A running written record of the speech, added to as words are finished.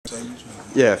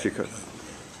Yeah, if you could.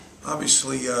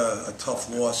 Obviously, a tough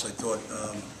loss. I thought,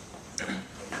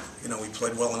 we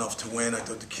played well enough to win. I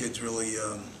thought the kids really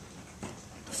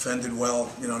defended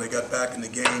well. They got back in the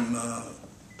game,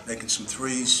 making some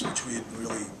threes, which we had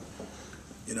really,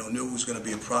 knew was going to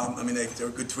be a problem. I mean, they're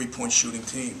a good three-point shooting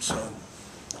team. So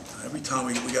every time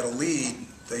we got a lead,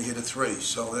 they hit a three.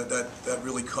 So that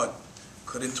really cut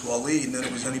into our lead, and then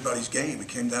it was anybody's game. It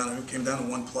came down to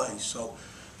one play. So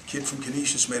the kid from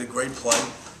Canisius made a great play.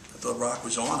 I thought Rock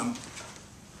was on him.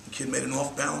 The kid made an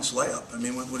off-balance layup. I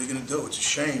mean, what are you going to do? It's a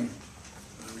shame.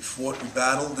 We fought, we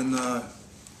battled, and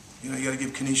you got to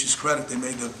give Canisius credit. They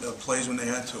made the plays when they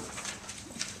had to.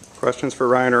 Questions for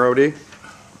Ryan or OD?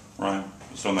 Ryan,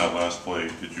 just on that last play,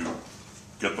 did you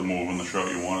get the move and the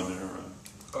shot you wanted there?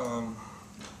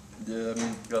 Yeah, I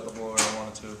mean, got the ball where I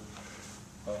wanted to.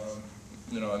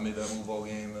 I made that move all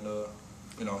game, and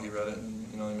he read it, and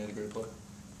he made a great play.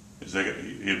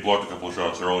 He had blocked a couple of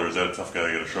shots earlier. Is that a tough guy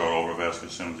to get a shot over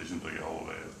Vasquez Simmons? He seems like a hell of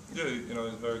a Yeah, he's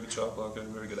a very good shot blocker,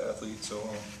 very good athlete. So,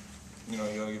 you got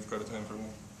to give credit to him for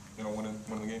winning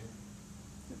the game.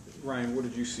 Ryan, what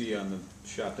did you see on the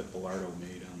shot that Buonaguro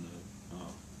made on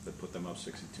that put them up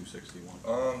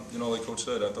 62-61? Like Coach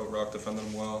said, I thought Rock defended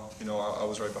him well. I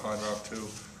was right behind Rock too,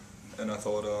 and I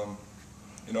thought,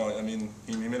 he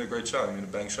made a great shot. He made a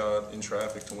bank shot in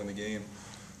traffic to win the game,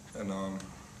 and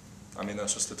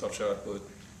that's just a tough shot. But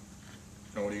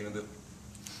what are you gonna do?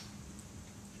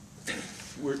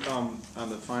 On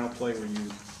the final play, were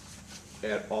you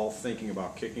at all thinking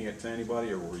about kicking it to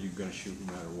anybody, or were you going to shoot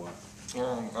no matter what?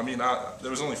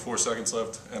 There was only 4 seconds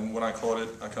left, and when I caught it,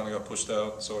 I kind of got pushed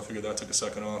out, so I figured that took a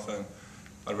second off, and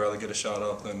I'd rather get a shot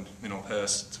up than,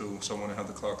 pass to someone and have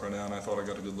the clock run out, and I thought I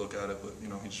got a good look at it, but,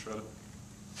 he just read it.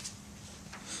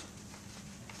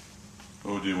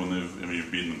 OD,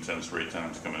 you've beaten them 10 straight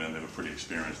times coming in, they have a pretty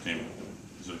experienced team.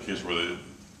 Is it a case where they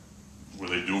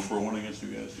due for a win against you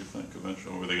guys, do you think,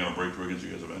 eventually? Or were they going to break through against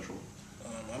you guys eventually?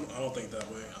 I don't think that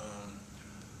way.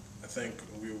 I think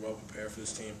we were well prepared for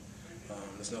this team.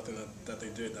 There's nothing that they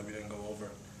did that we didn't go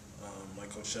over. Like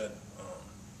Coach said,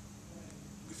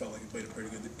 we felt like we played a pretty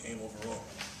good game overall.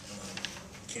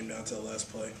 Came down to the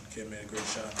last play. Kid made a great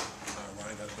shot.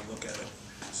 Ryan got a good look at it.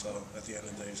 So at the end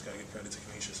of the day, you just got to give credit to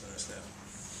Canisius and their staff.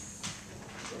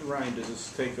 Ryan, does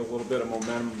this take a little bit of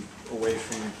momentum away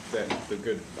from the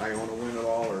good Iona win at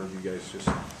all, or you guys just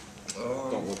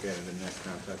don't look at it in that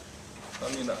context?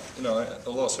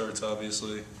 The loss hurts,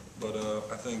 obviously, but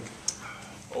I think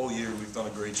all year we've done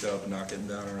a great job of not getting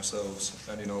down on ourselves.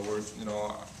 And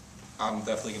I'm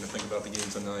definitely going to think about the game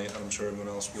tonight. I'm sure everyone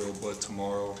else will. But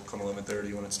tomorrow, come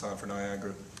 11:30, when it's time for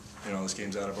Niagara, this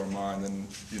game's out of our mind. And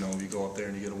you go up there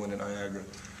and you get a win at Niagara.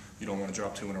 You don't want to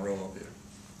drop 2 in a row up here.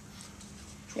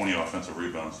 20 offensive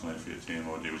rebounds tonight for your team.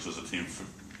 OD, was this a team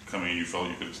coming in you felt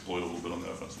you could exploit a little bit on the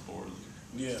offensive board?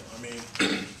 Yeah,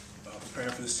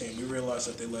 preparing for this team, we realized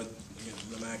that they led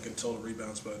the MAC in total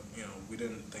rebounds, but we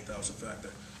didn't think that was a factor.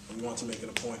 And we wanted to make it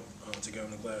a point to get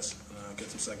on the glass and get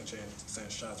some second chance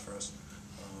shots for us.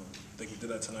 I think we did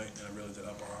that tonight, and it really did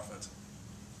help our offense.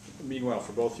 Meanwhile,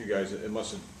 for both you guys, it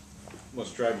must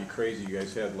drive you crazy. You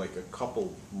guys had like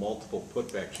multiple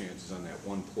putback chances on that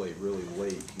one play really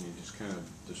late. Can you just kind of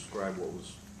describe what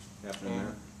was happening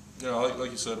there?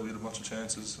 Like you said, we had a bunch of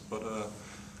chances, but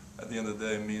at the end of the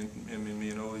day, me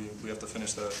and Oli, we have to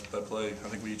finish that play. I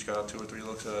think we each got 2 or 3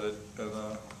 looks at it, and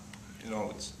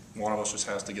it's one of us just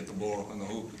has to get the ball in the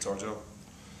hoop. It's our job.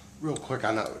 Real quick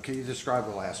on that, can you describe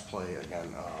the last play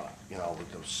again?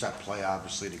 With the set play,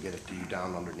 obviously, to get it to you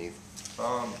down underneath.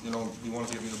 We wanted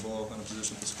to get me the ball in a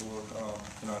position to score.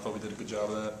 I thought we did a good job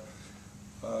of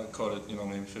that. Caught it,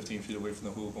 maybe 15 feet away from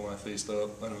the hoop, and when I faced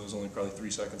up, I knew it was only probably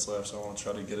 3 seconds left, so I want to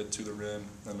try to get it to the rim.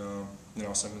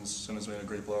 And Simmons made a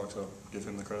great block, so give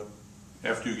him the credit.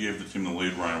 After you gave the team the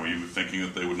lead, Ryan, were you thinking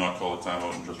that they would not call a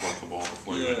timeout and just walk the ball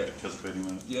before you were anticipating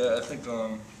that? Yeah, I think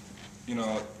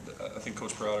I think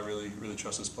Coach Parada really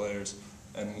trusts his players,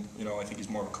 and I think he's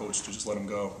more of a coach to just let them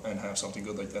go and have something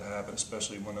good like that happen,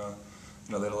 especially when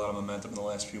they had a lot of momentum in the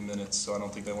last few minutes. So I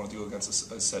don't think they wanted to go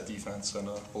against a set defense, and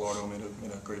Buonaguro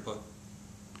made a great play.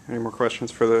 Any more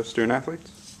questions for the student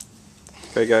athletes?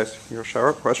 Okay, guys, you'll shower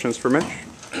up. Questions for Mitch?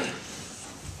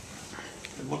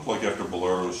 It looked like after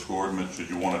Buonaguro scored, Mitch, did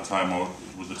you want a timeout?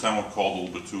 Was the timeout called a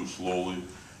little bit too slowly?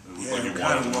 It was like you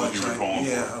wanted to, you were calling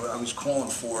for it. I was calling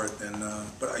for it, and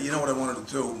but you know what I wanted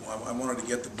to do? I wanted to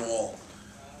get the ball,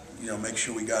 make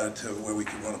sure we got it to where we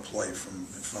could run a play from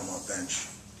our bench.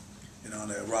 And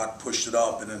the Rock pushed it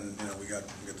up, and then we got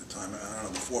the time. I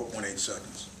don't know, 4.8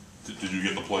 seconds. Did you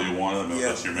get the play you wanted? I mean,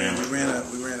 that's your man. We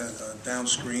ran a down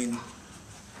screen.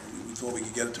 We thought we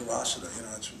could get it to Rossiter.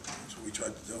 That's what we we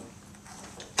tried to do.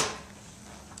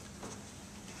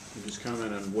 You just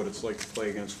comment on what it's like to play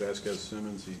against Vasquez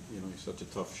Simmons. He's such a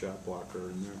tough shot blocker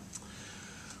in there.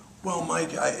 Well,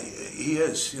 Mike, he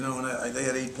is, and they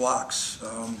had 8 blocks.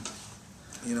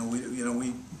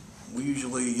 We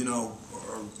usually, are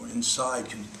inside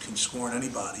can score on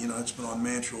anybody. It's been on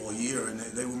mantra all year, and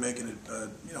they were making it.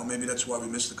 Maybe that's why we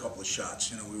missed a couple of shots.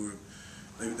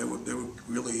 They were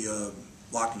really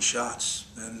blocking shots,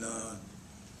 and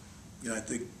I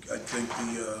think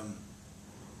the.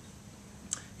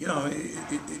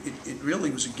 It really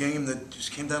was a game that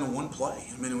just came down to one play.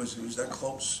 I mean, it was that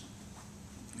close.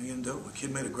 He didn't do it. The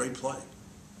kid made a great play.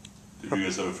 Did you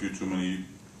guys have a few too many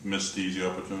missed easy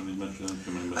opportunities mentioned?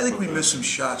 Too many missed I think we putbacks? missed some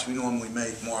shots we normally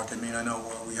make, Mark. I mean, I know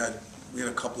we had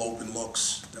a couple open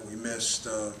looks that we missed.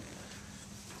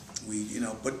 We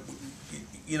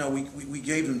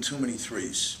gave them too many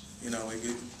threes.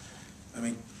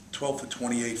 12 for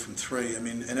 28 from 3. I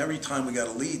mean, and every time we got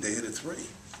a lead, they hit a 3.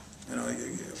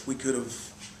 If we could have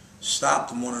stopped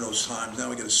them one of those times, now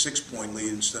we get a 6-point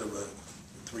lead instead of a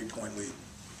 3-point lead.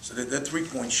 So that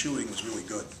 3-point shooting was really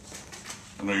good.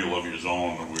 I know you love your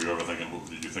zone. Were you ever thinking?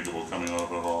 Did you think about coming out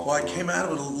of it at all? Well, I came out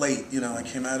of it late. I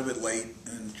came out of it late,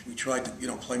 and we tried to,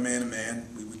 play man to man.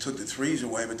 We took the threes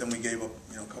away, but then we gave up,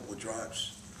 a couple of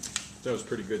drives. That was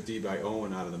pretty good D by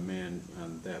Owen out of the man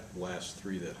on that last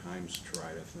 3 that Himes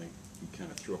tried, I think. He kind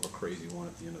of threw up a crazy one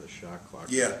at the end of the shot clock.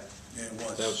 Yeah, it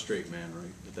was. That was straight man,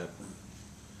 right, at that point?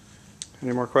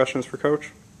 Any more questions for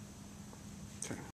Coach?